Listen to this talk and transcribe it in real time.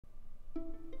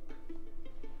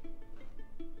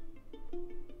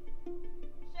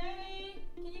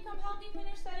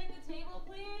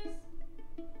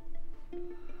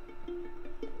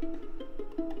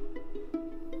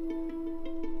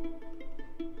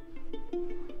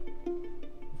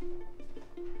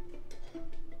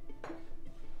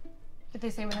Did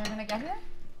they say when they were gonna get here?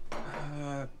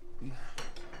 No.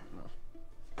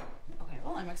 Okay,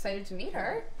 well, I'm excited to meet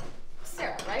her.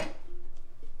 Sarah, right?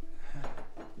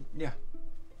 Yeah.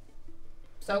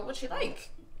 So, what's she like?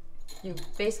 You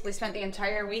basically spent the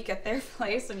entire week at their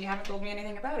place and you haven't told me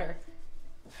anything about her.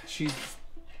 She's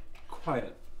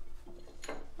quiet.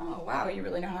 Oh, wow, you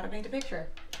really know how to paint a picture.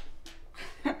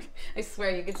 I swear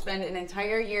you could spend an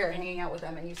entire year hanging out with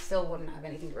them and you still wouldn't have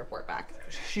anything to report back.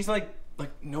 She's like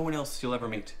no one else you'll ever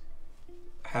meet.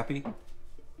 Happy?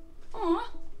 Aw,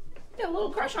 you got a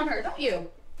little crush on her, don't you?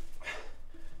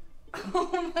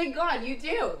 Oh my god, you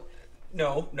do.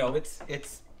 No, it's...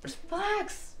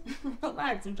 Relax.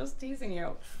 Relax, I'm just teasing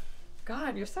you.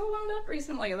 God, you're so wound up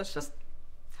recently. Let's just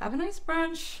have a nice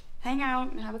brunch, hang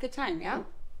out, and have a good time, yeah?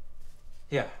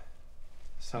 Yeah.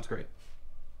 Sounds great.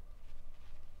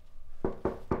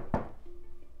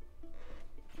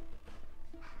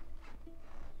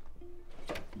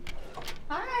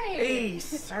 Hi. Hey,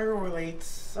 sorry we're late.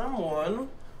 Someone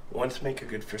wanted to make a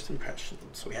good first impression,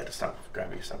 so we had to stop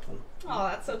grabbing something. Oh,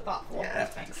 that's so thoughtful. Yeah.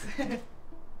 Thanks.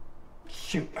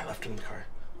 Shoot, I left it in the car.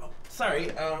 Oh,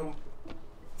 sorry.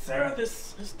 Sarah,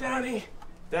 this is Dani.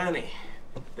 Dani,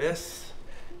 this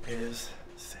is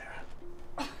Sarah.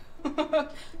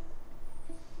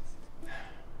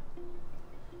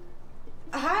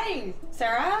 Hi,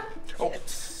 Sarah. Oh,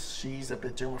 she's a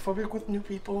bit germophobic with new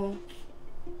people.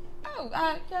 Oh,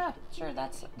 yeah, sure,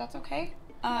 that's okay.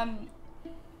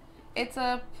 It's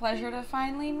a pleasure to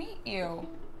finally meet you.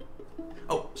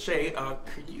 Oh, Shay,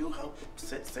 could you help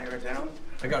sit Sarah down?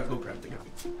 I gotta go grab the gun.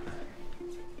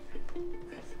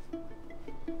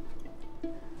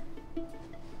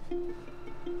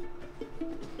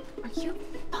 Are you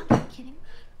fucking kidding me?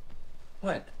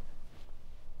 What?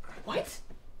 What?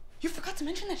 You forgot to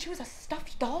mention that she was a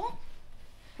stuffed doll?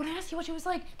 When I asked you what she was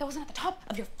like, that wasn't at the top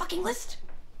of your fucking list?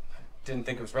 Didn't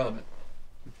think it was relevant.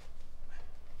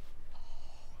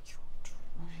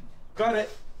 Got it.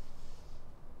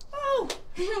 Oh,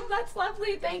 that's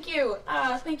lovely. Thank you.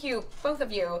 Thank you, both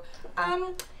of you.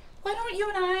 Why don't you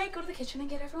and I go to the kitchen and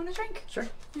get everyone a drink? Sure.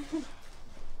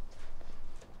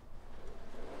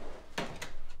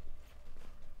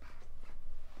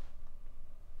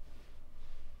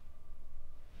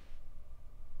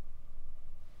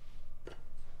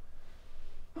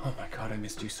 Oh my god, I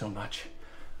missed you so much.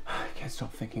 I can't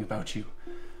stop thinking about you.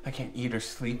 I can't eat or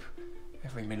sleep.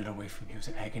 Every minute away from you is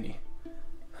agony.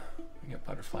 I get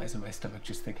butterflies in my stomach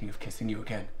just thinking of kissing you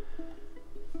again.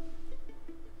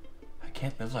 I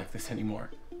can't live like this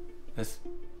anymore. This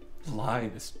lie,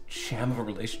 this sham of a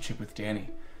relationship with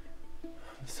Dani.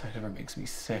 The sight of her makes me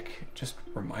sick. It just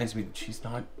reminds me that she's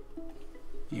not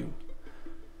you.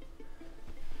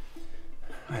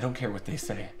 I don't care what they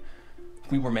say.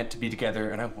 We were meant to be together,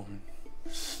 and I will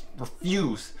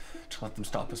refuse to let them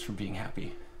stop us from being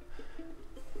happy.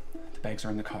 The bags are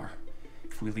in the car.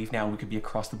 If we leave now, we could be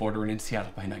across the border and in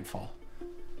Seattle by nightfall.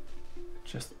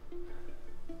 Just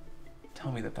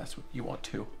tell me that that's what you want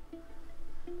too.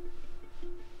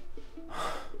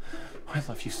 I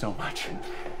love you so much.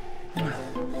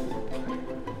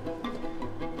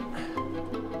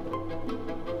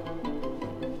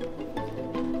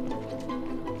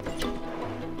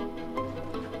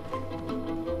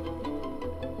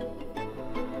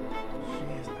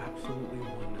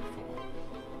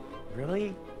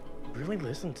 Really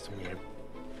listens to me. I've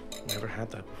never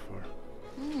had that before.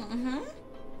 Mm-hmm.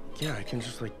 Yeah, I can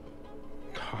just like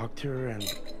talk to her and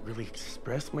really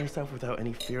express myself without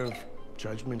any fear of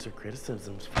judgments or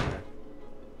criticisms from her.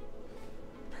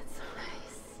 That's so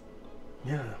nice.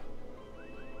 Yeah.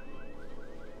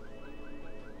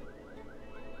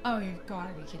 Oh, you've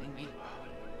gotta be kidding me.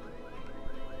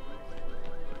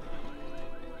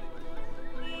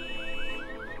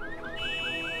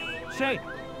 Shay!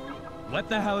 What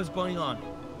the hell is going on?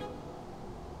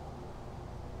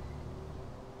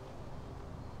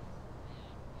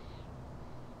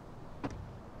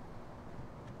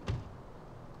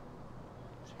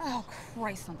 Oh,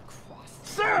 Christ on the cross.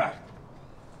 Sarah!